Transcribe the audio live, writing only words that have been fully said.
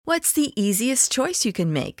What's the easiest choice you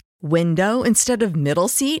can make? Window instead of middle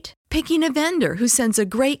seat? Picking a vendor who sends a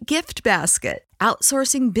great gift basket?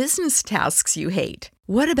 Outsourcing business tasks you hate?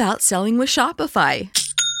 What about selling with Shopify?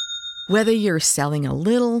 Whether you're selling a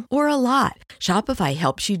little or a lot, Shopify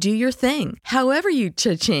helps you do your thing, however you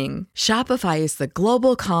cha-ching. Shopify is the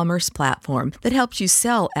global commerce platform that helps you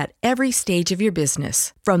sell at every stage of your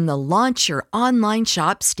business. From the launch your online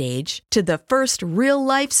shop stage to the first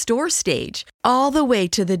real-life store stage, all the way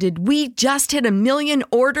to the did we just hit a million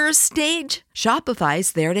orders stage.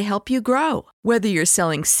 Shopify's there to help you grow. Whether you're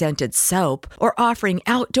selling scented soap or offering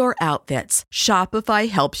outdoor outfits, Shopify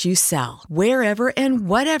helps you sell. Wherever and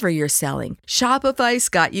whatever you're selling, Shopify's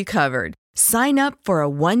got you covered. Sign up for a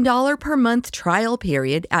 $1 per month trial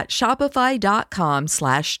period at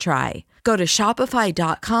shopify.com/try. Go to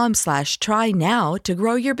shopify.com/try now to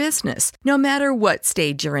grow your business, no matter what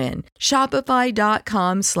stage you're in.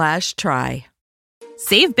 Shopify.com/try.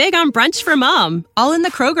 Save big on brunch for mom, all in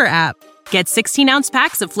the Kroger app. Get 16-ounce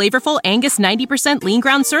packs of flavorful Angus 90% lean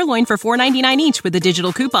ground sirloin for $4.99 each with a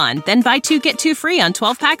digital coupon. Then buy 2, get 2 free on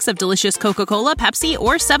 12 packs of delicious Coca-Cola, Pepsi,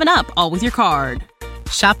 or 7-Up, all with your card.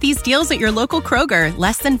 Shop these deals at your local Kroger,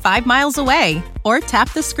 less than 5 miles away. Or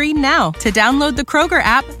tap the screen now to download the Kroger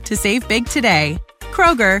app to save big today.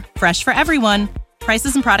 Kroger, fresh for everyone.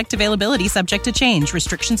 Prices and product availability subject to change.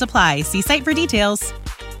 Restrictions apply. See site for details.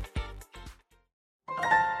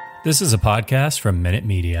 This is a podcast from Minute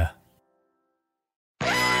Media.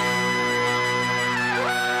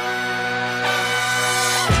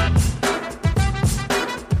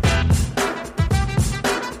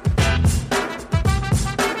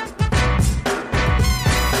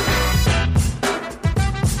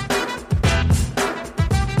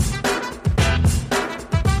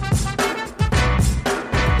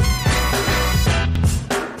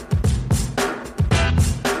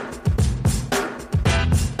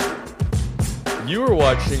 You are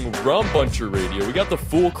watching Rum Buncher Radio. We got the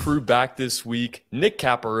full crew back this week. Nick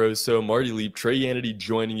Caparoso, Marty Leap, Trey Yannity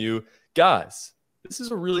joining you. Guys, this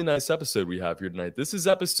is a really nice episode we have here tonight. This is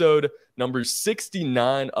episode number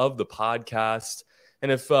 69 of the podcast.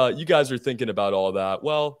 And if you guys are thinking about all that,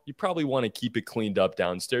 well, you probably want to keep it cleaned up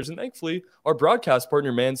downstairs. And thankfully, our broadcast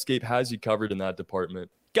partner Manscaped has you covered in that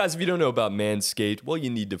department. Guys, if you don't know about Manscaped, well, you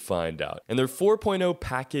need to find out. And their 4.0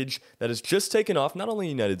 package that has just taken off, not only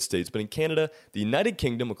in the United States, but in Canada, the United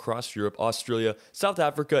Kingdom, across Europe, Australia, South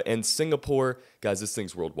Africa, and Singapore. Guys, this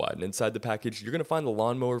thing's worldwide. And inside the package, you're going to find the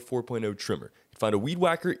Lawnmower 4.0 trimmer. You find a Weed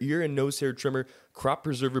Whacker ear and nose hair trimmer, Crop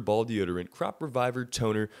Preserver ball deodorant, Crop Reviver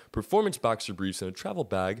toner, Performance boxer briefs, and a travel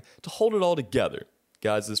bag to hold it all together.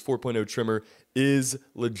 Guys, this 4.0 trimmer is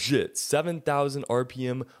legit. 7,000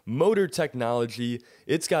 RPM motor technology.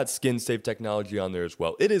 It's got skin-safe technology on there as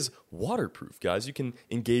well. It is waterproof, guys. You can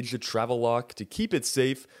engage the travel lock to keep it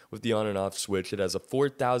safe with the on and off switch. It has a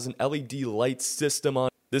 4,000 LED light system on.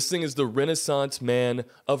 This thing is the Renaissance man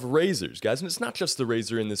of razors, guys. And it's not just the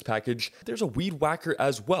razor in this package. There's a Weed Whacker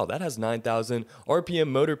as well. That has 9,000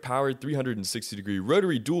 RPM motor-powered 360-degree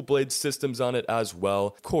rotary dual-blade systems on it as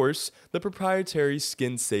well. Of course, the proprietary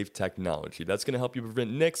skin-safe technology. That's going to help you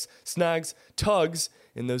prevent nicks, snags, tugs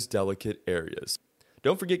in those delicate areas.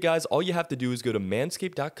 Don't forget, guys, all you have to do is go to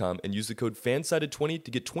manscaped.com and use the code FANSIDED20 to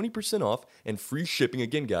get 20% off and free shipping.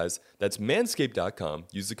 Again, guys, that's manscaped.com.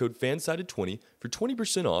 Use the code FANSIDED20 for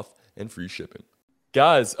 20% off and free shipping.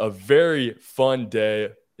 Guys, a very fun day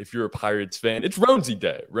if you're a Pirates fan. It's Roansy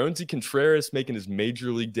Day. Roansy Contreras making his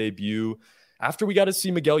Major League debut. After we got to see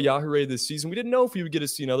Miguel Yajure this season, we didn't know if we would get to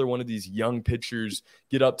see another one of these young pitchers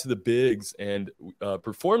get up to the bigs and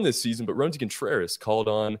perform this season, but Roansy Contreras called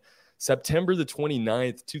on September the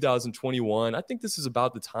 29th, 2021. I think this is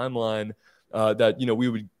about the timeline that, we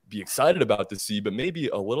would be excited about to see, but maybe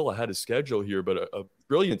a little ahead of schedule here. But a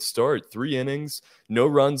brilliant start, 3 innings, no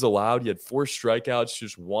runs allowed. He had 4 strikeouts,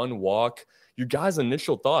 just 1 walk. Your guys'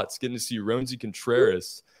 initial thoughts getting to see Roansy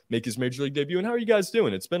Contreras make his Major League debut, and how are you guys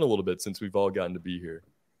doing? It's been a little bit since we've all gotten to be here.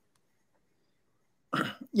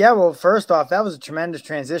 Yeah, well, first off, that was a tremendous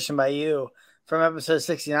transition by you from episode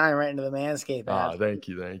 69 right into the Manscaped ad. Thank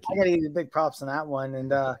you. I got to give you big props on that one.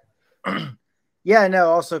 And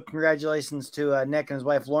also congratulations to Nick and his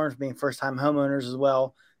wife Lauren for being first-time homeowners as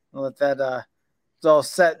well. I'll let that it's all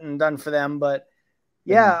set and done for them. But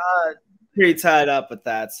pretty tied up with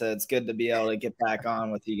that, so it's good to be able to get back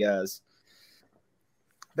on with you guys.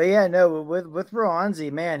 But with Roansy,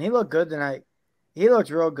 man, he looked good tonight. He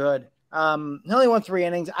looked real good. He only won 3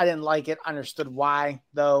 innings. I didn't like it. Understood why,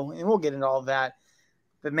 though, and we'll get into all of that.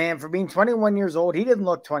 But, man, for being 21 years old, he didn't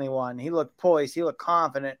look 21. He looked poised. He looked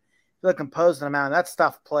confident. He looked composed on the mound. That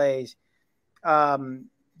stuff plays.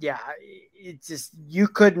 yeah, it's just you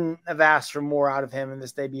couldn't have asked for more out of him in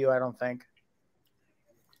this debut, I don't think.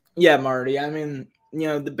 Yeah, Marty. I mean,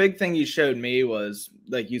 the big thing he showed me was,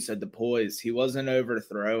 like you said, the poise. He wasn't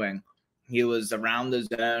overthrowing. He was around the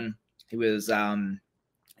zone. He was,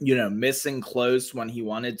 missing close when he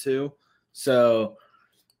wanted to. So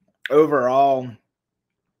overall,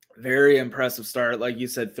 very impressive start. Like you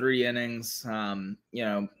said, 3 innings.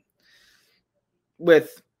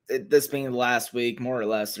 With this being the last week, more or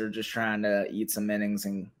less, they're just trying to eat some innings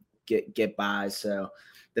and get by. So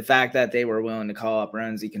the fact that they were willing to call up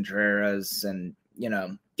Roansy Contreras and,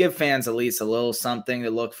 give fans at least a little something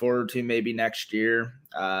to look forward to maybe next year,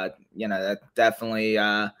 that definitely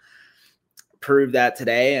proved that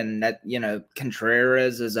today. And that,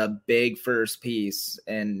 Contreras is a big first piece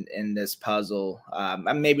in this puzzle.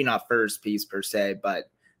 Maybe not first piece per se,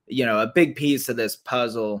 but, a big piece of this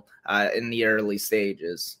puzzle in the early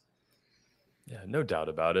stages. Yeah, no doubt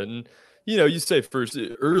about it. And, you say first,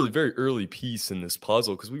 very early piece in this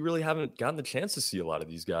puzzle, because we really haven't gotten the chance to see a lot of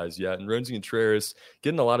these guys yet. And Roansy Contreras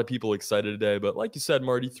getting a lot of people excited today. But like you said,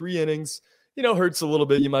 Marty, 3 innings, hurts a little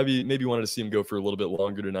bit. You maybe wanted to see him go for a little bit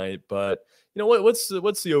longer tonight. But, what's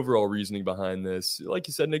the overall reasoning behind this? Like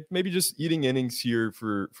you said, Nick, maybe just eating innings here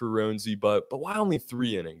for Roansy, but why only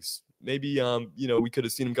 3 innings? Maybe, we could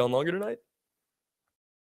have seen him gone longer tonight.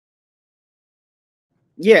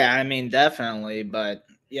 Yeah, I mean, definitely. But,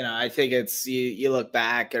 I think it's you look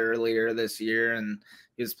back earlier this year and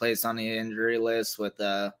he was placed on the injury list with,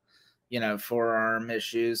 forearm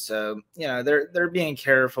issues. So, they're being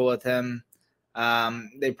careful with him.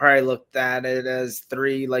 They probably looked at it as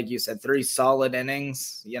 3, like you said, 3 solid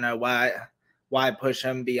innings. Why push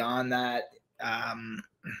him beyond that?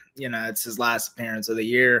 It's his last appearance of the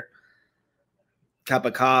year. Cup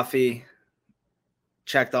of coffee,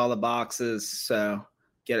 checked all the boxes. So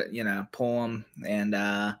get it, pull him.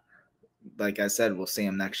 And like I said, we'll see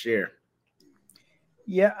him next year.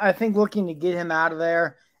 Yeah, I think looking to get him out of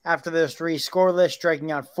there after those 3 scoreless,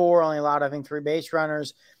 striking out 4, only allowed, I think, 3 base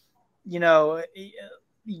runners. You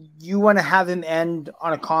want to have him end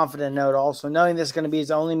on a confident note also, knowing this is going to be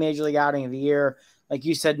his only major league outing of the year. Like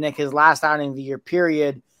you said, Nick, his last outing of the year,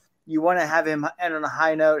 period. You want to have him end on a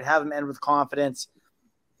high note, have him end with confidence.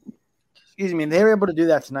 Excuse me. And they were able to do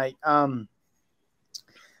that tonight.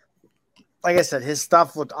 Like I said, his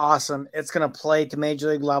stuff looked awesome. It's going to play to major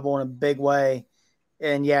league level in a big way.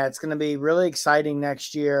 And yeah, it's going to be really exciting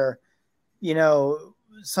next year.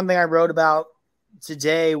 Something I wrote about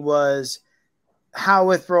today was how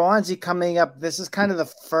with Roansy coming up, this is kind of the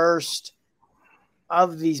first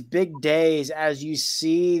of these big days as you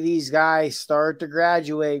see these guys start to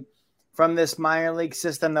graduate from this minor league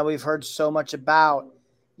system that we've heard so much about.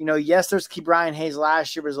 Yes, there's Brian Hayes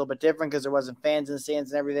last year was a little bit different because there wasn't fans in the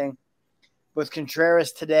stands and everything. With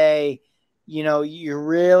Contreras today, you're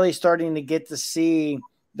really starting to get to see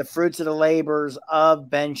the fruits of the labors of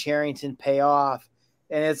Ben Cherington pay off.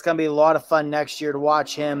 And it's going to be a lot of fun next year to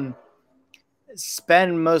watch him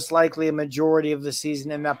spend most likely a majority of the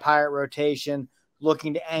season in that Pirate rotation,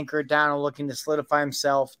 looking to anchor it down and looking to solidify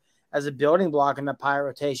himself as a building block in the Pirate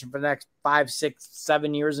rotation for the next 5, 6,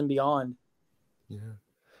 7 years and beyond. Yeah.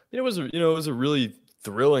 It was a really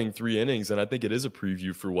thrilling 3 innings, and I think it is a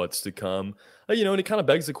preview for what's to come. And it kind of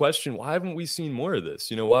begs the question, why haven't we seen more of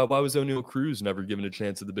this? Why was O'Neal Cruz never given a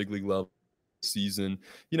chance at the big league level season?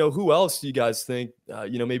 Who else do you guys think,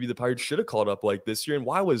 maybe the Pirates should have called up like this year? And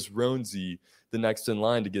why was Roansy the next in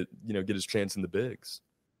line to get his chance in the bigs?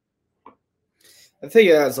 I think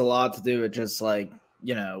it has a lot to do with just like,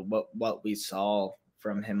 what we saw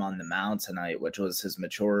from him on the mound tonight, which was his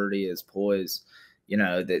maturity, his poise,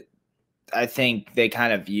 that I think they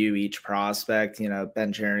kind of view each prospect,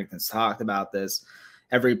 Ben Cherington's talked about this.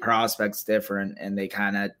 Every prospect's different and they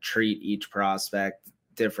kind of treat each prospect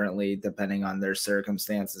differently depending on their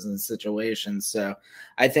circumstances and situations. So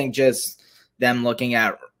I think just them looking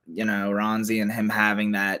at, Roansy and him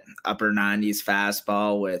having that upper 90s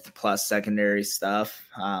fastball with plus secondary stuff.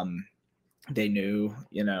 They knew,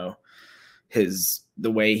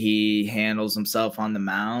 the way he handles himself on the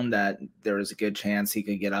mound, that there was a good chance he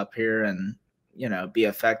could get up here and, be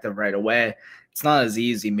effective right away. It's not as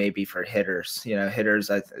easy maybe for hitters,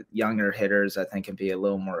 younger hitters, I think can be a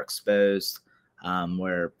little more exposed,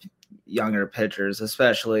 where younger pitchers,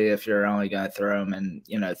 especially if you're only going to throw them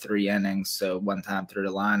in, 3 innings. So one time through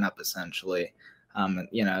the lineup, essentially,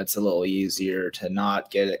 it's a little easier to not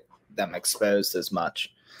get them exposed as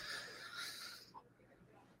much.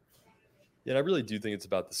 Yeah, and I really do think it's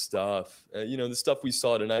about the stuff. The stuff we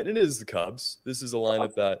saw tonight. It is the Cubs. This is a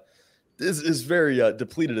lineup that, is very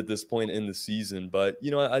depleted at this point in the season. But,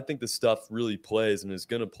 I think the stuff really plays and is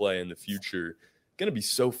going to play in the future. Going to be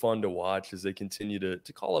so fun to watch as they continue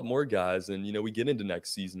to call up more guys. And, we get into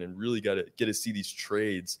next season and really get to see these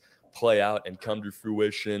trades play out and come to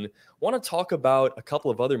fruition. Want to talk about a couple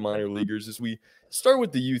of other minor leaguers as we start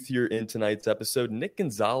with the youth here in tonight's episode. Nick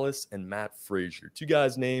Gonzalez and Matt Fraizer, two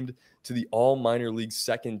guys named to the all minor league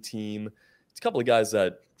second team. It's a couple of guys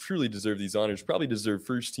that truly deserve these honors, probably deserve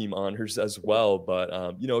first team honors as well. But,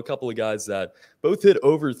 a couple of guys that both hit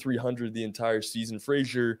over 300 the entire season.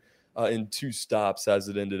 Fraizer in 2 stops as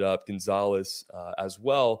it ended up, Gonzalez as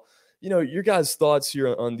well. Your guys' thoughts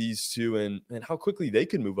here on these two and how quickly they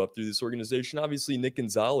can move up through this organization. Obviously, Nick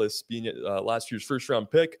Gonzalez being last year's first round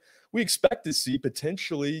pick, we expect to see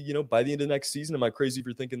potentially, by the end of next season. Am I crazy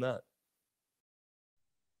for thinking that?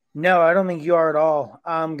 No, I don't think you are at all.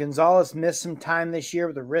 Gonzalez missed some time this year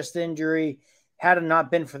with a wrist injury. Had it not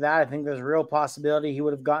been for that, I think there's a real possibility he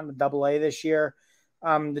would have gotten to Double-A this year.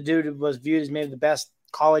 The dude was viewed as maybe the best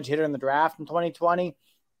college hitter in the draft in 2020.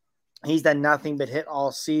 He's done nothing but hit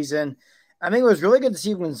all season. I think it was really good to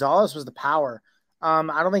see Gonzalez was the power. I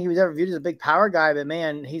don't think he was ever viewed as a big power guy, but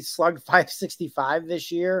man, he slugged .565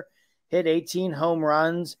 this year, hit 18 home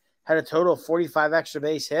runs, had a total of 45 extra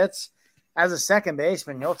base hits. As a second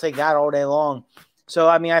baseman, he'll take that all day long. So,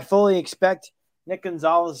 I fully expect Nick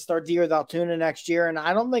Gonzalez to start the year with Altoona next year, and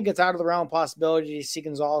I don't think it's out of the realm of possibility to see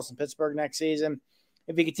Gonzalez in Pittsburgh next season.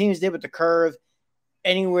 If he continues to hit with the curve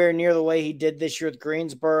anywhere near the way he did this year with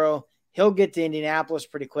Greensboro, he'll get to Indianapolis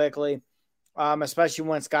pretty quickly, especially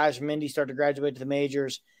once guys from Indy start to graduate to the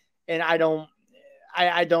majors. And I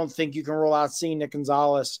don't think you can rule out seeing Nick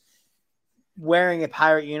Gonzalez wearing a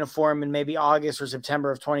Pirate uniform in maybe August or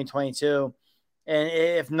September of 2022. And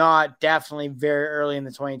if not, definitely very early in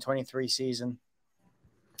the 2023 season.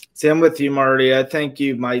 Same with you, Marty. I think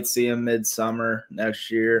you might see him midsummer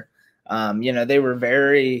next year. They were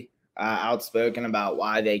very outspoken about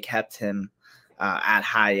why they kept him at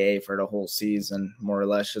high A for the whole season, more or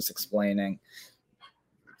less just explaining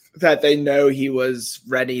that they know he was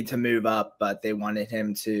ready to move up, but they wanted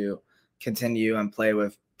him to continue and play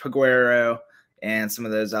with Peguero and some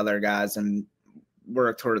of those other guys and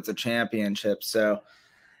work towards a championship. So,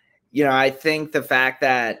 I think the fact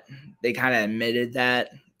that they kind of admitted that,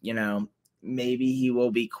 maybe he will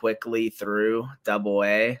be quickly through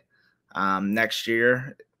Double-A next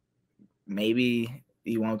year. Maybe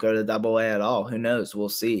he won't go to Double-A at all. Who knows? We'll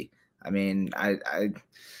see. I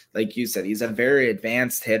like you said, he's a very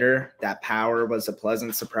advanced hitter. That power was a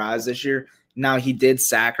pleasant surprise this year. Now, he did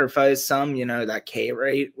sacrifice some, that K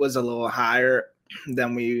rate was a little higher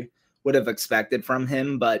than we would have expected from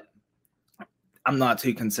him, but I'm not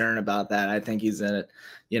too concerned about that. I think he's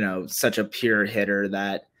such a pure hitter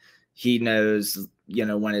that he knows,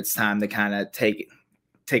 when it's time to kind of take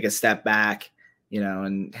a step back,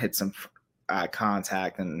 and hit some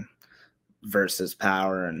contact and versus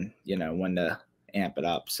power and, when to amp it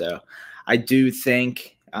up. So I do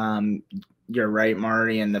think, you're right,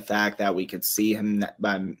 Marty, and the fact that we could see him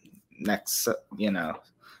by next,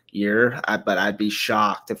 year. But I'd be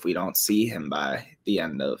shocked if we don't see him by the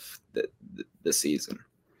end of the season.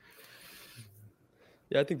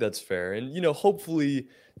 Yeah, I think that's fair. And, hopefully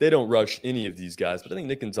they don't rush any of these guys. But I think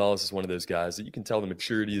Nick Gonzalez is one of those guys that you can tell the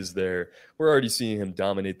maturity is there. We're already seeing him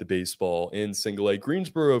dominate the baseball in Single-A.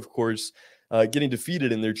 Greensboro, of course, getting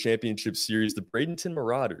defeated in their championship series. The Bradenton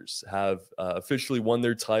Marauders have officially won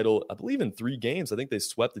their title, I believe, in 3 games. I think they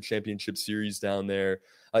swept the championship series down there.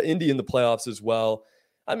 Indy in the playoffs as well.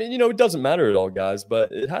 It doesn't matter at all, guys,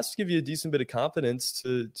 but it has to give you a decent bit of confidence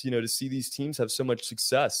to see these teams have so much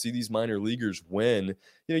success, see these minor leaguers win.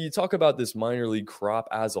 You talk about this minor league crop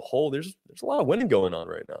as a whole. There's a lot of winning going on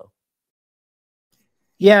right now.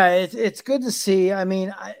 Yeah, it's good to see.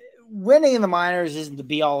 Winning in the minors isn't the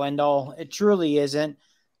be all end all. It truly isn't.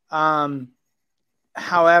 However,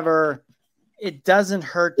 it doesn't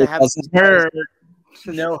hurt to have to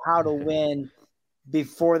know how to win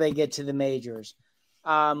before they get to the majors.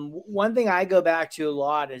 One thing I go back to a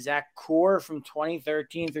lot is that core from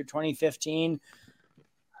 2013 through 2015.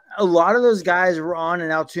 A lot of those guys were on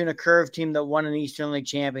an Altoona Curve team that won an Eastern League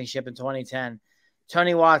championship in 2010.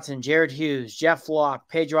 Tony Watson, Jared Hughes, Jeff Locke,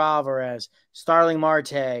 Pedro Alvarez, Starling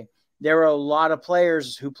Marte. There were a lot of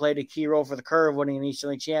players who played a key role for the Curve winning an Eastern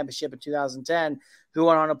League championship in 2010 who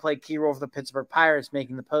went on to play a key role for the Pittsburgh Pirates,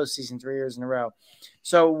 making the postseason 3 years in a row.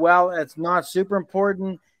 So, while it's not super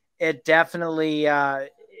important, it definitely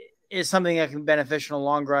is something that can be beneficial in the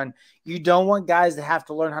long run. You don't want guys to have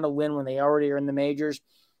to learn how to win when they already are in the majors.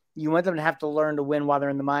 You want them to have to learn to win while they're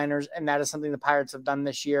in the minors, and that is something the Pirates have done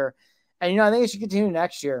this year. And, I think it should continue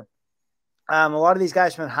next year. A lot of these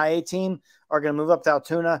guys from the high A team are going to move up to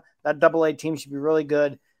Altoona. That double A team should be really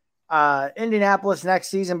good. Indianapolis next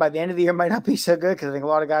season, by the end of the year, might not be so good because I think a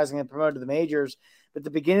lot of guys are going to get promoted to the majors. But the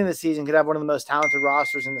beginning of the season could have one of the most talented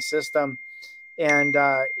rosters in the system. And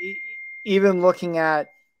even looking at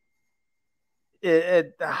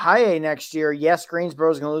the high A next year, yes,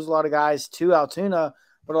 Greensboro is going to lose a lot of guys to Altoona,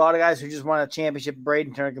 but a lot of guys who just won a championship at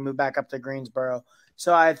Bradenton are going to move back up to Greensboro.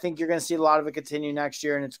 So I think you're going to see a lot of it continue next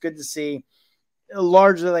year, and it's good to see,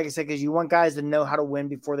 largely, like I said, because you want guys to know how to win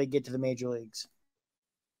before they get to the major leagues.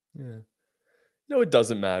 Yeah. No, it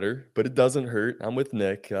doesn't matter, but it doesn't hurt. I'm with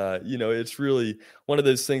Nick. It's really one of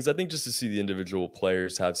those things. I think just to see the individual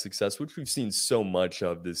players have success, which we've seen so much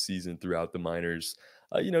of this season throughout the minors,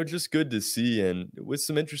 just good to see. And with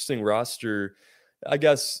some interesting roster, I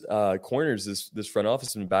guess, corners this front office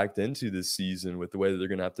has been backed into this season with the way that they're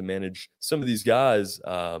going to have to manage some of these guys. It's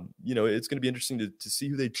going to be interesting to see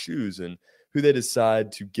who they choose and who they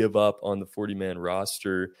decide to give up on the 40-man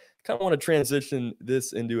roster. Kind of want to transition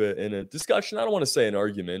this into a discussion. I don't want to say an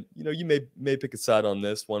argument. You may pick a side on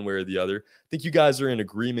this one way or the other. I think you guys are in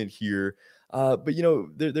agreement here. But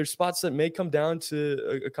there's spots that may come down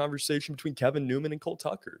to a conversation between Kevin Newman and Cole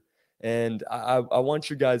Tucker. And I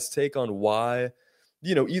want your guys' take on why,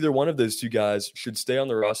 either one of those two guys should stay on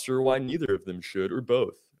the roster or why neither of them should, or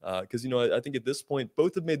both. Because, I think at this point,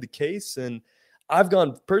 both have made the case. And I've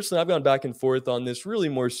gone back and forth on this, really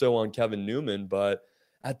more so on Kevin Newman. But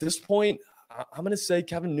at this point, I'm going to say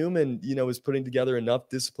Kevin Newman, is putting together enough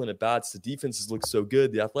discipline at bats. The defenses look so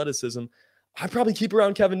good. The athleticism, I'd probably keep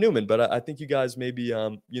around Kevin Newman, but I think you guys maybe,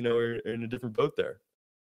 are in a different boat there.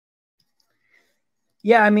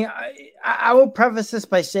 Yeah, I mean, I will preface this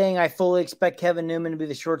by saying I fully expect Kevin Newman to be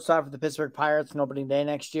the shortstop for the Pittsburgh Pirates on opening day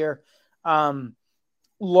next year.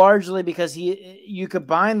 Largely because you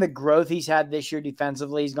combine the growth he's had this year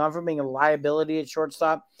defensively. He's gone from being a liability at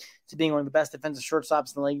shortstop to being one of the best defensive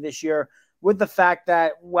shortstops in the league this year, with the fact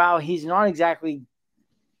that while he's not exactly,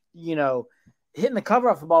 hitting the cover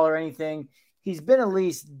off the ball or anything, he's been at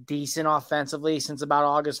least decent offensively since about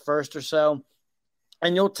August 1st or so.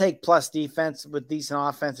 And you'll take plus defense with decent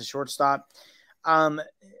offense at shortstop.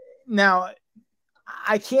 Now,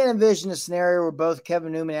 I can't envision a scenario where both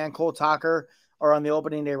Kevin Newman and Cole Tucker are on the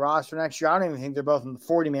opening day roster next year. I don't even think they're both on the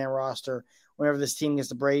 40-man roster whenever this team gets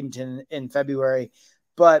to Bradenton in February.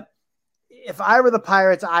 But if I were the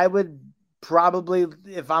Pirates, I would probably,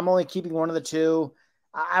 if I'm only keeping one of the two,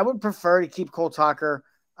 I would prefer to keep Cole Tucker.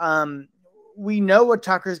 We know what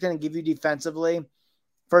Tucker's going to give you defensively.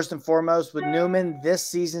 First and foremost, with Newman, this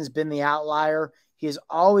season's been the outlier. He has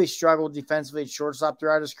always struggled defensively at shortstop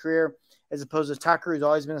throughout his career, as opposed to Tucker, who's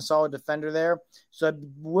always been a solid defender there. So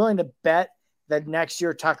I'm willing to bet that next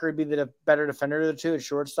year Tucker would be the better defender of the two at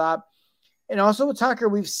shortstop. And also with Tucker,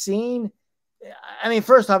 we've seen,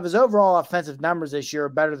 first off, his overall offensive numbers this year are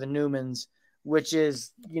better than Newman's, which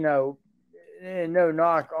is, no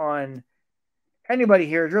knock on anybody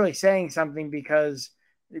here is really saying something, because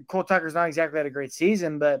Cole Tucker's not exactly had a great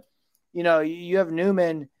season, but, you have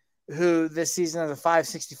Newman, who this season has a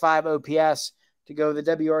 565 OPS to go the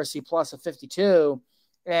WRC plus of 52,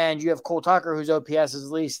 and you have Cole Tucker, whose OPS is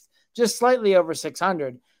at least just slightly over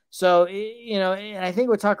 600. So, and I think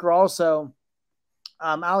with Tucker also,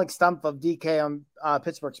 Alex Stumpf of DK on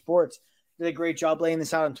Pittsburgh Sports did a great job laying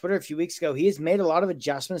this out on Twitter a few weeks ago. He has made a lot of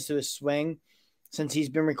adjustments to his swing since he's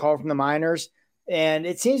been recalled from the minors, and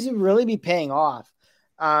it seems to really be paying off.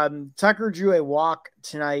 Tucker drew a walk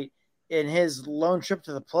tonight in his lone trip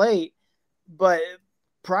to the plate, but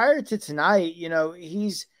prior to tonight,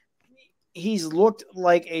 he's looked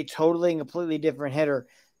like a totally and completely different hitter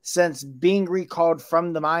since being recalled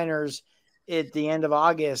from the minors at the end of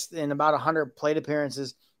August in about 100 plate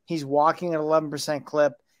appearances. He's walking at 11%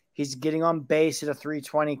 clip. He's getting on base at a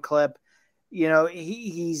 320 clip.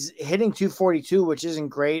 He's hitting 242, which isn't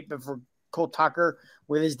great, but for Cole Tucker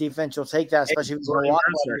with his defense, you'll take that, especially if he's going to walk.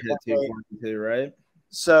 Hit 242, right?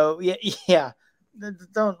 So yeah.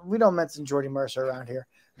 We don't mention Jordy Mercer around here.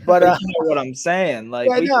 But you know what I'm saying? Like,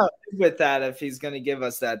 we can live with that if he's going to give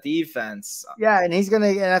us that defense. Yeah, and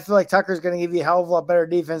I feel like Tucker's going to give you a hell of a lot better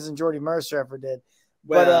defense than Jordy Mercer ever did.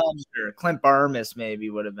 Well, sure. Clint Barmas maybe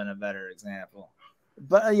would have been a better example.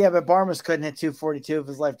 But Barmas couldn't hit 242 if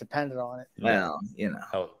his life depended on it. Well,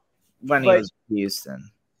 when he was in Houston.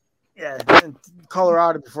 Yeah, in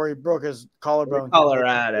Colorado before he broke his collarbone.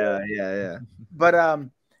 Colorado, yeah. But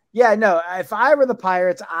yeah, no, if I were the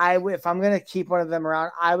Pirates, if I'm going to keep one of them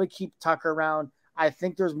around, I would keep Tucker around. I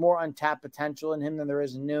think there's more untapped potential in him than there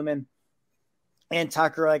is in Newman. And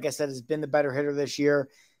Tucker, like I said, has been the better hitter this year.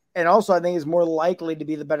 And also, I think is more likely to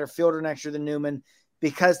be the better fielder next year than Newman,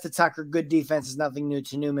 because to Tucker, good defense is nothing new.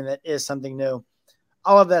 To Newman, that is something new.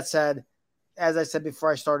 All of that said, as I said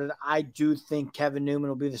before I started, I do think Kevin Newman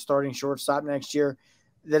will be the starting shortstop next year.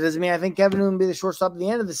 That doesn't mean I think Kevin Newman will be the shortstop at the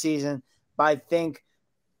end of the season, but I think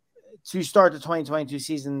to start the 2022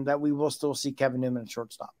 season that we will still see Kevin Newman at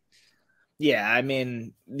shortstop. Yeah, I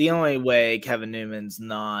mean, the only way Kevin Newman's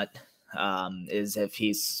not is if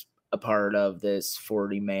he's a part of this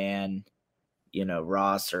 40-man,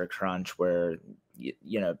 roster crunch where,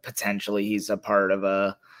 potentially he's a part of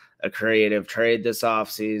a creative trade this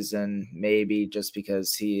offseason, maybe just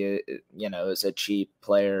because he, is a cheap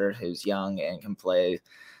player who's young and can play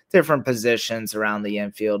different positions around the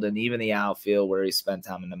infield and even the outfield where he spent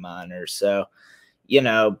time in the minors. So,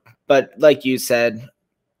 but like you said,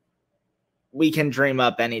 we can dream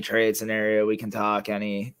up any trade scenario. We can talk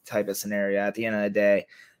any type of scenario. At the end of the day,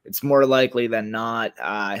 it's more likely than not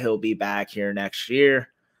he'll be back here next year.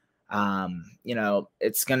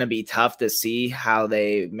 It's going to be tough to see how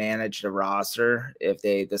they manage the roster if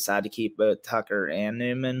they decide to keep both Tucker and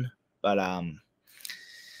Newman. But,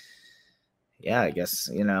 yeah, I guess,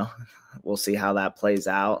 we'll see how that plays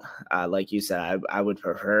out. Like you said, I would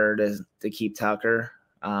prefer to keep Tucker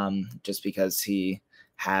just because he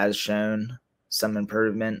has shown some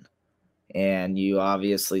improvement, and you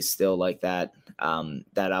obviously still like that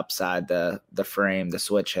upside, the frame, the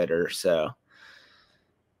switch hitter. So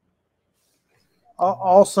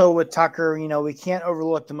also with Tucker, we can't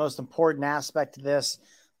overlook the most important aspect of this.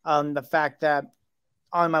 The fact that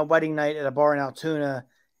on my wedding night at a bar in Altoona,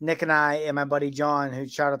 Nick and I and my buddy John, who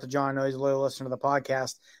shout out to John, I know he's a loyal listener to the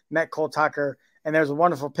podcast, met Cole Tucker. And there's a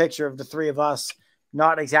wonderful picture of the three of us,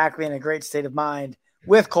 not exactly in a great state of mind,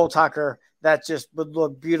 with Cole Tucker that just would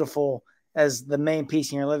look beautiful as the main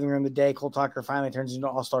piece in your living room the day Cole Tucker finally turns into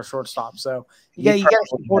an all-star shortstop. So you got to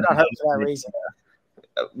support on hope for that reason.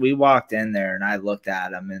 We walked in there and I looked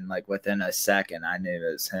at him, and like within a second I knew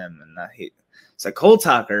it was him. And it's like Cole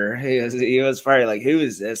Tucker. He was probably like, who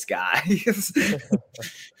is this guy?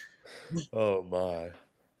 Oh my.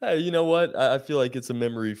 Hey, you know what? I feel like it's a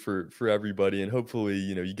memory for everybody, and hopefully,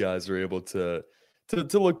 you guys are able to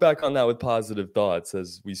look back on that with positive thoughts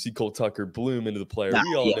as we see Cole Tucker bloom into the player.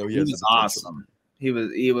 We all know he was awesome. He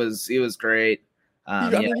was great.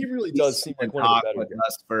 He really does seem like one of the better with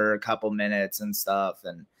us for a couple minutes and stuff,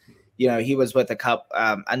 and he was with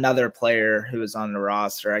another player who was on the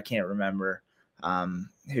roster. I can't remember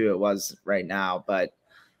who it was right now, but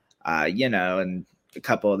and a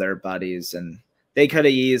couple of their buddies, and they could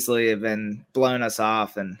have easily have been blown us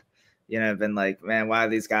off and been like, man, why are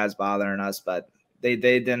these guys bothering us? But they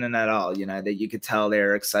didn't at all. That you could tell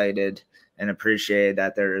they're excited and appreciate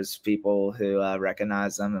that there's people who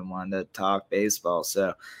recognize them and want to talk baseball.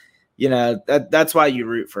 So, that's why you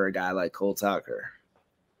root for a guy like Cole Tucker.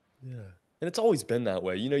 Yeah. And it's always been that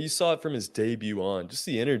way. You saw it from his debut on, just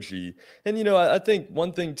the energy. And, I think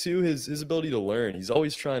one thing too, his ability to learn. He's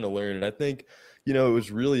always trying to learn. And I think, it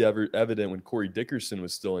was really evident when Corey Dickerson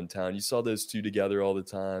was still in town. You saw those two together all the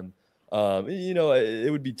time.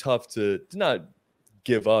 It would be tough to not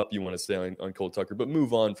give up, you want to say, on Cole Tucker, but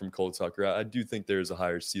move on from Cole Tucker. I do think there's a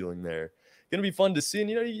higher ceiling there. Going to be fun to see. And,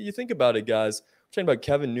 you think about it, guys. We're talking about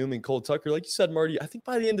Kevin Newman, Cole Tucker. Like you said, Marty, I think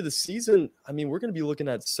by the end of the season, we're going to be looking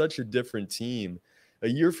at such a different team. A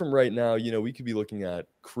year from right now, we could be looking at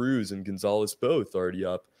Cruz and Gonzalez both already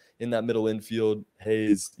up in that middle infield.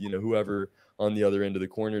 Hayes, whoever on the other end of the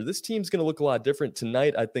corner. This team's going to look a lot different.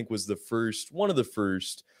 Tonight, I think, was one of the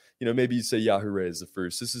first, maybe you say Yahoo is the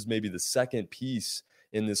first. This is maybe the second piece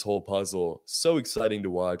in this whole puzzle. So exciting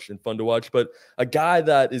to watch and fun to watch. But a guy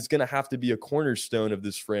that is going to have to be a cornerstone of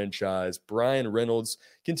this franchise, Bryan Reynolds,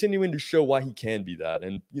 continuing to show why he can be that.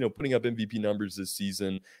 And, putting up MVP numbers this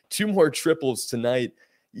season, 2 more triples tonight.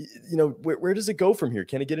 Where does it go from here?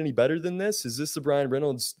 Can it get any better than this? Is this the Bryan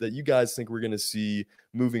Reynolds that you guys think we're going to see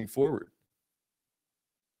moving forward?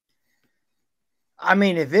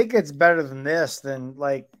 If it gets better than this, then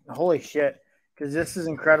holy shit, because this is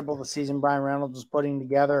incredible. The season Bryan Reynolds is putting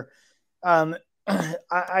together.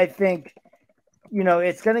 I think,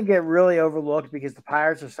 it's going to get really overlooked because the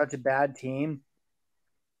Pirates are such a bad team.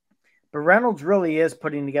 But Reynolds really is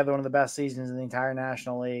putting together one of the best seasons in the entire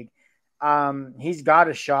National League. He's got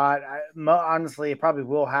a shot. Honestly, it probably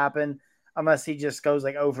will happen unless he just goes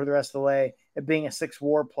 0 for the rest of the way at being a 6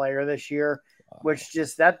 WAR player this year. Which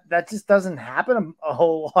just that just doesn't happen a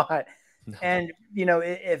whole lot. No. And,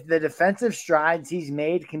 if the defensive strides he's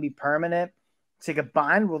made can be permanent to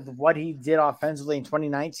combine with what he did offensively in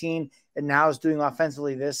 2019 and now is doing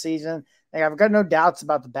offensively this season, I've got no doubts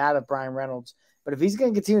about the bat of Bryan Reynolds. But if he's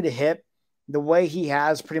going to continue to hit the way he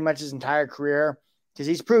has pretty much his entire career because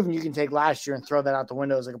he's proven you can take last year and throw that out the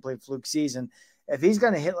window as a complete fluke season. If he's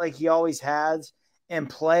going to hit like he always has and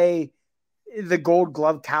play the Gold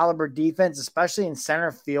Glove caliber defense, especially in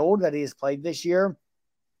center field that he has played this year,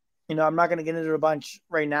 I'm not going to get into it a bunch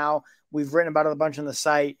right now. We've written about it a bunch on the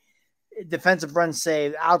site. Defensive runs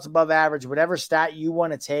saved, outs above average, whatever stat you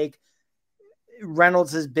want to take.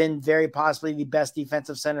 Reynolds has been very possibly the best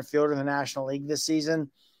defensive center fielder in the National League this season.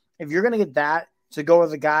 If you're going to get that to go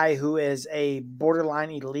with a guy who is a borderline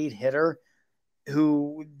elite hitter,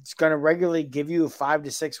 who is going to regularly give you a 5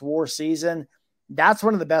 to 6 WAR season, that's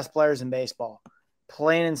one of the best players in baseball,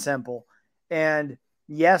 plain and simple. And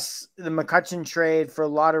yes, the McCutchen trade for a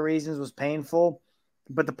lot of reasons was painful,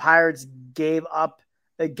 but the Pirates gave up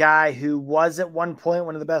a guy who was at one point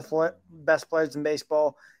one of the best players in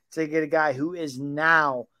baseball to get a guy who is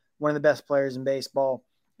now one of the best players in baseball.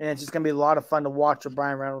 And it's just going to be a lot of fun to watch what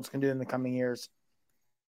Bryan Reynolds can do in the coming years.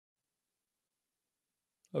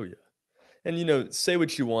 Oh, yeah. And, say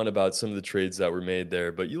what you want about some of the trades that were made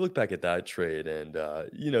there, but you look back at that trade and,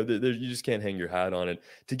 you just can't hang your hat on it.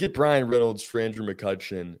 To get Bryan Reynolds for Andrew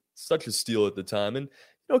McCutchen, such a steal at the time. And,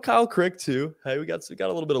 Kyle Crick, too. Hey, we got a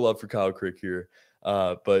little bit of love for Kyle Crick here.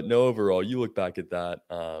 But no, overall, you look back at that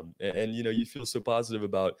and you feel so positive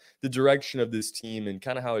about the direction of this team and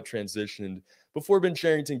kind of how it transitioned before Ben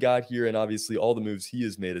Cherington got here. And obviously all the moves he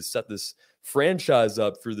has made has set this franchise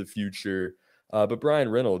up for the future. But Bryan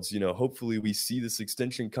Reynolds, hopefully we see this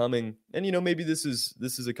extension coming. And, maybe this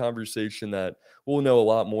is a conversation that we'll know a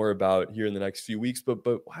lot more about here in the next few weeks. But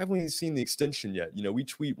why haven't we seen the extension yet? We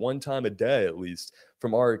tweet one time a day, at least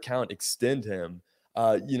from our account, extend him.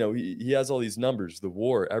 He has all these numbers, the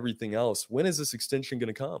WAR, everything else. When is this extension going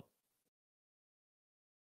to come?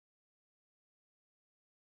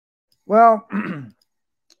 Well,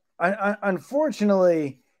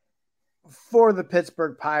 unfortunately for the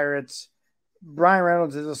Pittsburgh Pirates, Bryan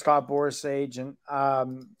Reynolds is a Scott Boras agent.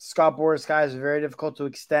 Scott Boras guys are very difficult to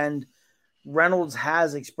extend. Reynolds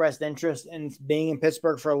has expressed interest in being in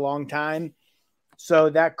Pittsburgh for a long time, so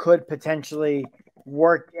that could potentially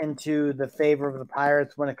work into the favor of the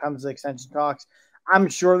Pirates when it comes to extension talks. I'm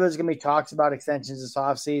sure there's going to be talks about extensions this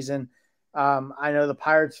offseason. I know the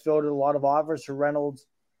Pirates fielded a lot of offers for Reynolds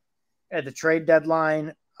at the trade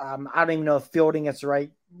deadline. I don't even know if fielding is the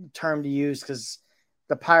right term to use because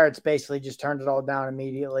the Pirates basically just turned it all down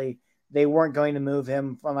immediately. They weren't going to move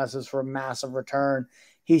him unless it was for a massive return.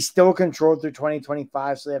 He's still controlled through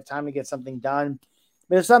 2025, so they have time to get something done.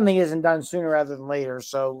 But if something isn't done sooner rather than later,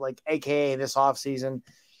 so like AKA this offseason,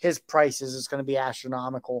 his prices is going to be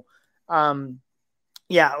astronomical.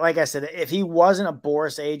 Yeah, like I said, if he wasn't a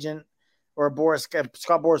Boras agent or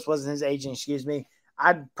Scott Boras wasn't his agent,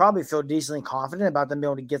 I'd probably feel decently confident about them being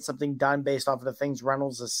able to get something done based off of the things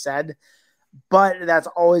Reynolds has said. But that's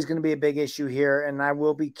always going to be a big issue here. And I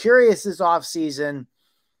will be curious this offseason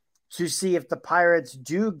to see if the Pirates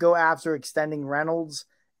do go after extending Reynolds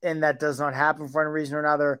and that does not happen for any reason or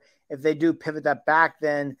another. If they do pivot that back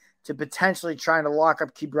then to potentially trying to lock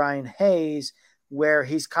up Ke'Bryan Hayes, where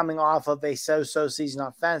he's coming off of a so-so season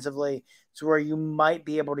offensively, to where you might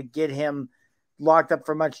be able to get him locked up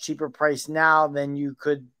for a much cheaper price now than you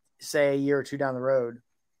could, say, a year or two down the road.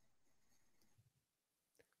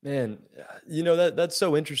 Man, that's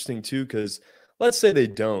so interesting too, because let's say they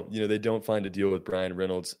don't find a deal with Bryan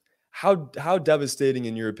Reynolds. How devastating,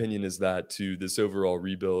 in your opinion, is that to this overall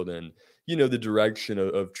rebuild and, the direction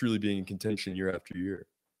of truly being in contention year after year?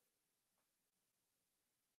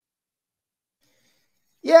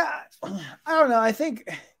 Yeah, I don't know. I think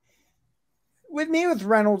with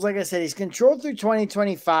Reynolds, like I said, he's controlled through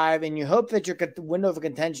 2025, and you hope that your window of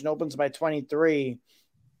contention opens by 23.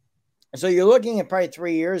 So you're looking at probably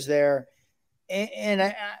 3 years there. And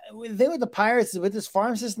the thing with the Pirates is with this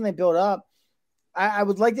farm system they built up, I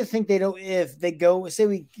would like to think they don't, if they go,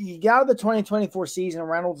 say you get out of the 2024 season and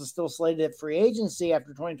Reynolds is still slated at free agency after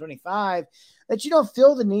 2025, that you don't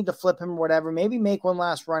feel the need to flip him or whatever. Maybe make one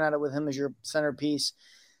last run at it with him as your centerpiece.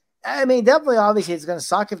 I mean, definitely, obviously, it's going to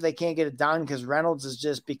suck if they can't get it done because Reynolds has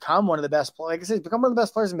just become one of the best players. Like I said, he's become one of the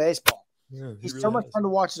best players in baseball. Yeah, he's really so much fun to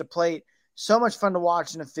watch at the plate, so much fun to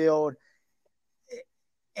watch in the field.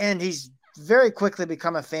 And he's very quickly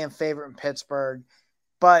become a fan favorite in Pittsburgh.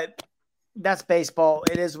 But that's baseball.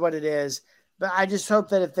 It is what it is. But I just hope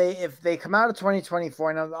that if they come out of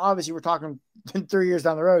 2024, and obviously we're talking 3 years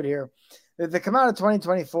down the road here, if they come out of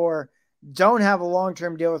 2024, don't have a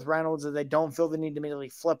long-term deal with Reynolds, that they don't feel the need to immediately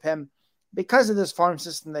flip him because of this farm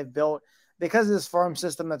system they've built, because of this farm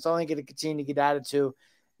system that's only going to continue to get added to,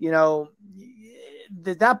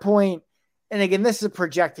 at that point, and again, this is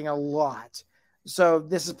projecting a lot. So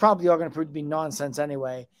this is probably all going to prove to be nonsense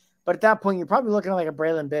anyway. But at that point, you're probably looking at like a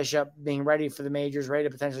Braylon Bishop being ready for the majors, ready to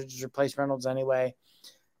potentially just replace Reynolds anyway.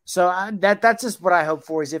 So that's just what I hope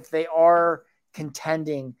for, is if they are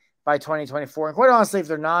contending by 2024. And quite honestly, if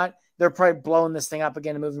they're not, they're probably blowing this thing up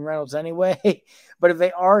again and moving Reynolds anyway. But if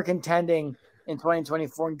they are contending in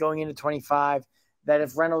 2024 and going into 25, that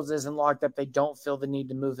if Reynolds isn't locked up, they don't feel the need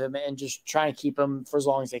to move him and just try and keep him for as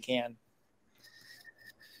long as they can.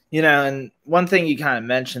 And one thing you kind of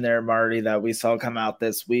mentioned there, Marty, that we saw come out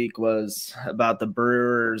this week was about the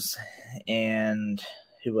Brewers and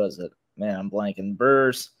who was it? Man, I'm blanking.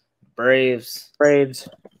 Braves.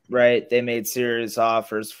 Right. They made serious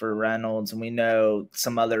offers for Reynolds, and we know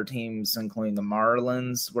some other teams, including the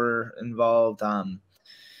Marlins, were involved.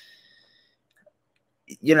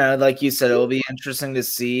 Like you said, it'll be interesting to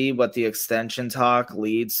see what the extension talk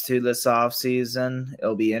leads to this offseason.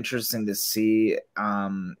 It'll be interesting to see,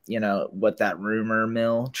 what that rumor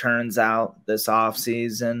mill churns out this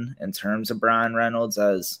offseason in terms of Brian Reynolds,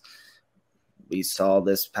 as we saw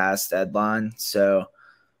this past deadline. So,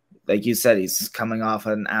 like you said, he's coming off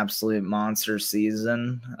an absolute monster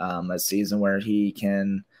season, a season where he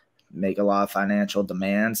can make a lot of financial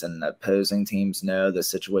demands, and opposing teams know the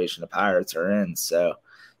situation the Pirates are in. So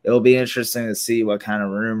it'll be interesting to see what kind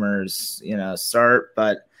of rumors, start.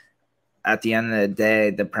 But at the end of the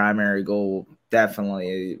day, the primary goal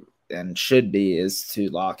definitely and should be is to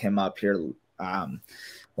lock him up here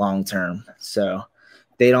long term. So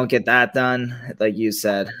they don't get that done, like you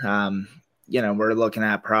said, we're looking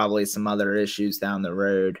at probably some other issues down the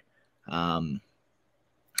road. But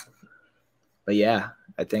yeah,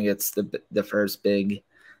 I think it's the first big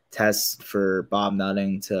test for Bob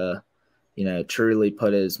Nutting to, truly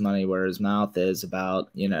put his money where his mouth is about,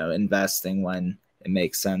 investing when it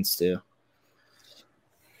makes sense to.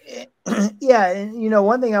 Yeah. And,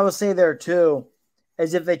 one thing I will say there too,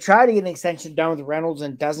 is if they try to get an extension done with Reynolds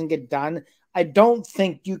and it doesn't get done, I don't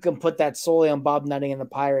think you can put that solely on Bob Nutting and the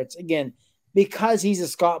Pirates. Again, because he's a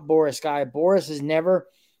Scott Boras guy. Boras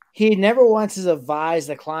he never once has advised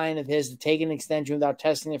a client of his to take an extension without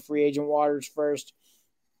testing the free agent waters first.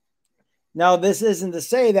 Now, this isn't to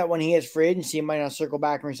say that when he has free agency, he might not circle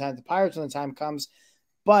back and resign with the Pirates when the time comes,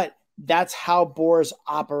 but that's how Boras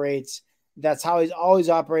operates. That's how he's always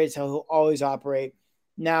operates, how he'll always operate.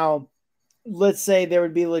 Now, let's say there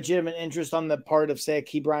would be legitimate interest on the part of, say,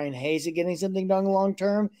 Ke'Bryan Hayes at getting something done long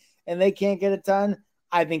term, and they can't get it done.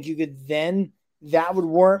 I think you could then, that would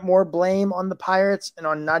warrant more blame on the Pirates and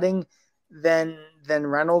on Nutting than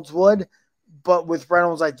Reynolds would. But with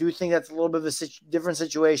Reynolds, I do think that's a little bit of a different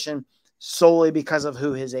situation solely because of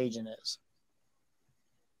who his agent is.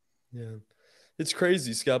 Yeah. It's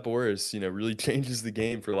crazy. Scott Boras, really changes the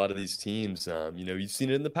game for a lot of these teams. You've seen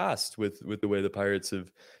it in the past with the way the Pirates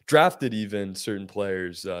have drafted even certain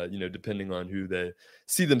players, depending on who they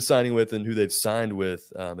see them signing with and who they've signed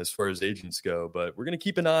with as far as agents go. But we're going to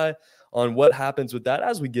keep an eye on what happens with that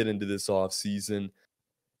as we get into this offseason.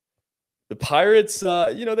 The Pirates,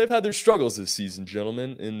 they've had their struggles this season,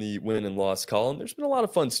 gentlemen, in the win and loss column. There's been a lot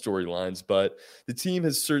of fun storylines, but the team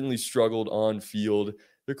has certainly struggled on field.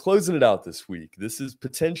 They're closing it out this week. This is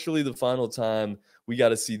potentially the final time we got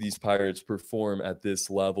to see these Pirates perform at this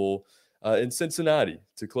level in Cincinnati.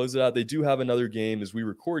 To close it out, they do have another game as we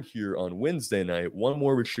record here on Wednesday night. One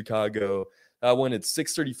more with Chicago. That one at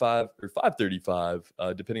 6:35 or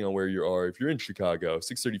 5:35, depending on where you are. If you're in Chicago,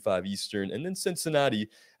 6:35 Eastern. And then Cincinnati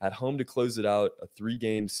at home to close it out, a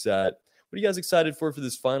 3-game set. What are you guys excited for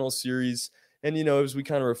this final series? And, as we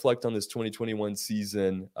kind of reflect on this 2021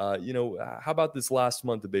 season, how about this last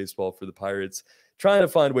month of baseball for the Pirates? Trying to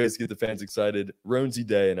find ways to get the fans excited, Ronesy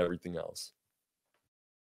Day and everything else.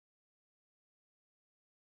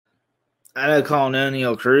 I know calling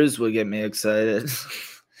Oneil Cruz would get me excited.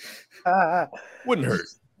 Wouldn't hurt.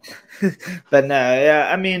 But no, yeah,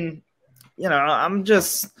 I mean, I'm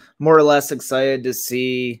just more or less excited to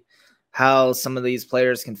see how some of these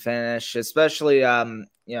players can finish, especially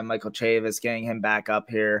Michael Chavis, getting him back up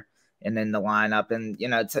here and in the lineup. And,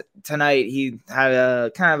 tonight he had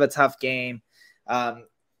a kind of a tough game.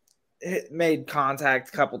 Made contact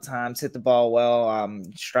a couple times, hit the ball well,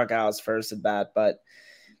 struck out his first at bat. But,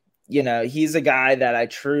 he's a guy that I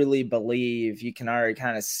truly believe you can already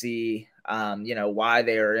kind of see, why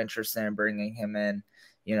they are interested in bringing him in.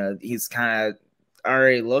 He's kind of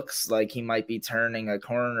already looks like he might be turning a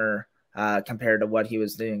corner compared to what he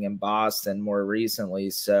was doing in Boston more recently.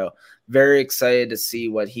 So very excited to see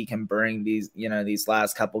what he can bring these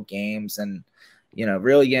last couple games and,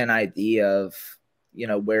 really get an idea of,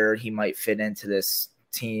 where he might fit into this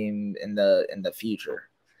team in the future.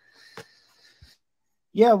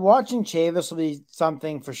 Yeah, watching Chavis will be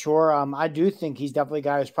something for sure. I do think he's definitely a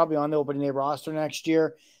guy who's probably on the opening day roster next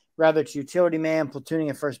year, rather it's utility man, platooning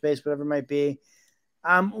at first base, whatever it might be.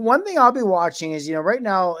 One thing I'll be watching is, right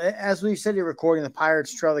now, as we've said, you're recording, the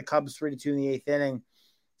Pirates trail the Cubs 3-2 in the eighth inning.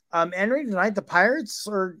 Entering tonight, the Pirates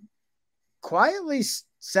are quietly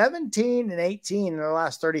 17-18 in their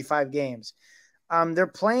last 35 games. They're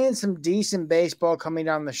playing some decent baseball coming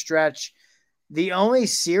down the stretch. The only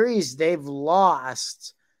series they've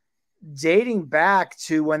lost dating back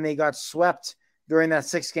to when they got swept during that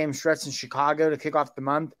 6-game stretch in Chicago to kick off the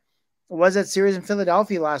month was that series in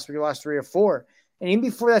Philadelphia last week, last 3 or 4. And even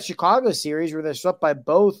before that Chicago series where they're swept by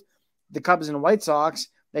both the Cubs and White Sox,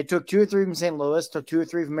 they took 2 or 3 from St. Louis, took 2 or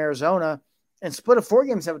 3 from Arizona, and split a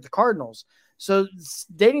 4-game set with the Cardinals. So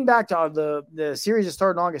dating back to the series that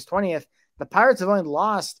started on August 20th, the Pirates have only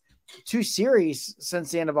lost 2 series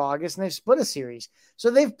since the end of August, and they've split a series. So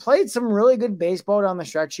they've played some really good baseball down the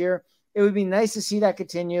stretch here. It would be nice to see that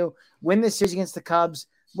continue. Win the series against the Cubs,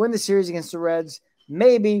 win the series against the Reds,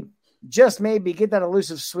 maybe, just maybe, get that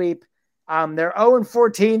elusive sweep. They're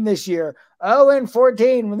 0-14 this year.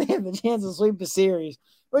 0-14 when they have the chance to sweep a series,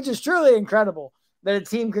 which is truly incredible that a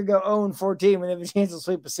team could go 0-14 when they have a chance to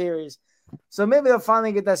sweep a series. So maybe they'll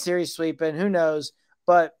finally get that series sweep in. Who knows?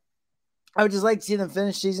 But I would just like to see them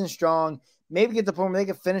finish season strong. Maybe get to the point where they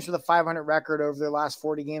can finish with a 500 record over their last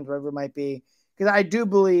 40 games, whatever it might be. Because I do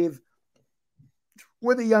believe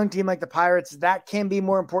with a young team like the Pirates, that can be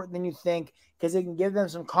more important than you think, because it can give them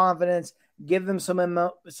some confidence, give them some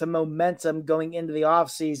momentum going into the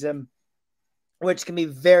offseason, which can be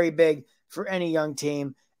very big for any young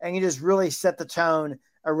team. And you just really set the tone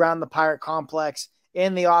around the Pirate complex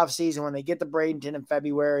in the offseason when they get to Bradenton in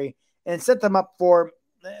February, and set them up for,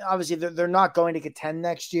 obviously they're not going to contend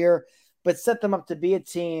next year, but set them up to be a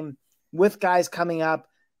team with guys coming up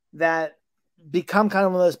that become kind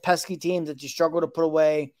of one of those pesky teams that you struggle to put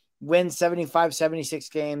away, win 75, 76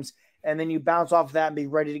 games, and then you bounce off that and be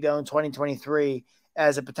ready to go in 2023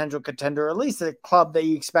 as a potential contender, or at least a club that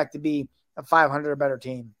you expect to be a 500 or better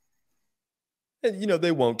team. And,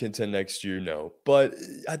 they won't contend next year, no. But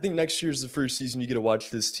I think next year is the first season you get to watch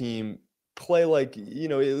this team play like, at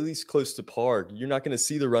least close to par. You're not going to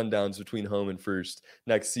see the rundowns between home and first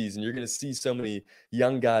next season. You're going to see so many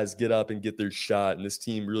young guys get up and get their shot, and this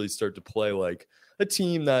team really start to play like a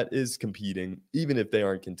team that is competing, even if they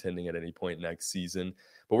aren't contending at any point next season.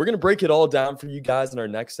 But we're going to break it all down for you guys in our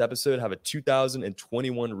next episode, have a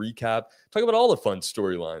 2021 recap, talk about all the fun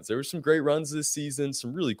storylines. There were some great runs this season,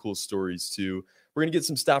 some really cool stories too. We're going to get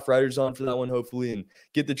some staff writers on for that one, hopefully, and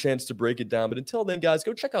get the chance to break it down. But until then, guys,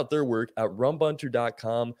 go check out their work at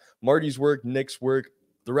rumbunter.com. Marty's work, Nick's work,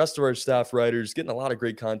 the rest of our staff writers, getting a lot of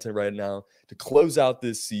great content right now to close out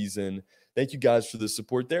this season. Thank you guys for the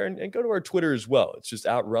support there. And go to our Twitter as well. It's just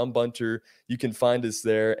at rumbunter. You can find us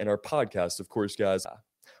there. And our podcast, of course, guys,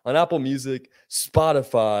 on Apple Music,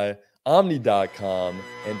 Spotify, Omni.com,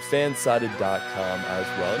 and Fansided.com as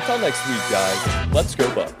well. Until next week, guys, let's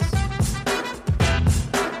go Bucks.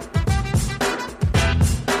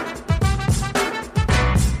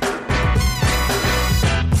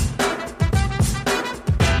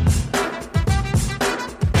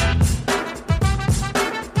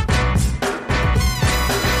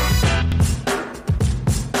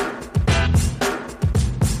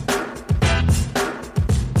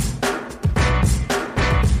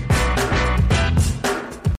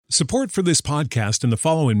 Support for this podcast and the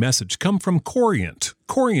following message come from Corient.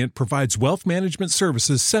 Corient provides wealth management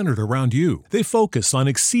services centered around you. They focus on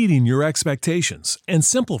exceeding your expectations and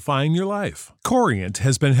simplifying your life. Corient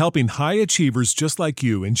has been helping high achievers just like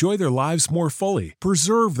you enjoy their lives more fully,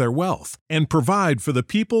 preserve their wealth, and provide for the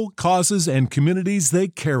people, causes, and communities they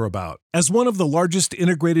care about. As one of the largest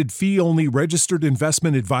integrated fee-only registered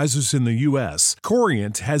investment advisors in the U.S.,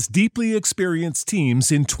 Corient has deeply experienced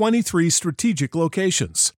teams in 23 strategic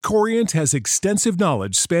locations. Corient has extensive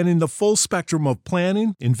knowledge spanning the full spectrum of planning,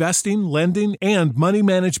 investing, lending, and money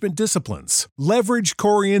management disciplines. Leverage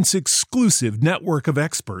Corient's exclusive network of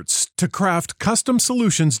experts to craft custom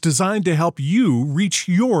solutions designed to help you reach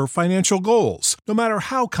your financial goals, no matter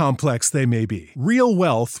how complex they may be. Real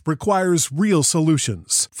wealth requires real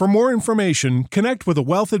solutions. For more information, connect with a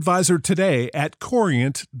wealth advisor today at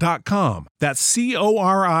Corient.com. That's Corient.com.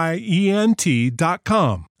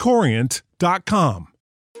 Corient.com.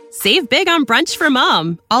 Save big on brunch for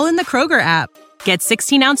mom, all in the Kroger app. Get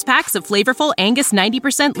 16-ounce packs of flavorful Angus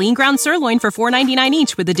 90% lean ground sirloin for $4.99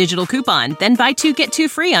 each with a digital coupon. Then buy 2, get 2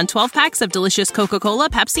 free on 12 packs of delicious Coca-Cola,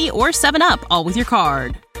 Pepsi, or 7-Up, all with your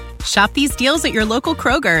card. Shop these deals at your local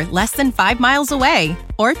Kroger, less than 5 miles away.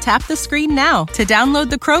 Or tap the screen now to download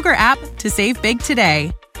the Kroger app to save big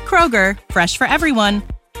today. Kroger, fresh for everyone.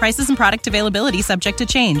 Prices and product availability subject to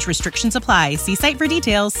change. Restrictions apply. See site for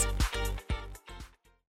details.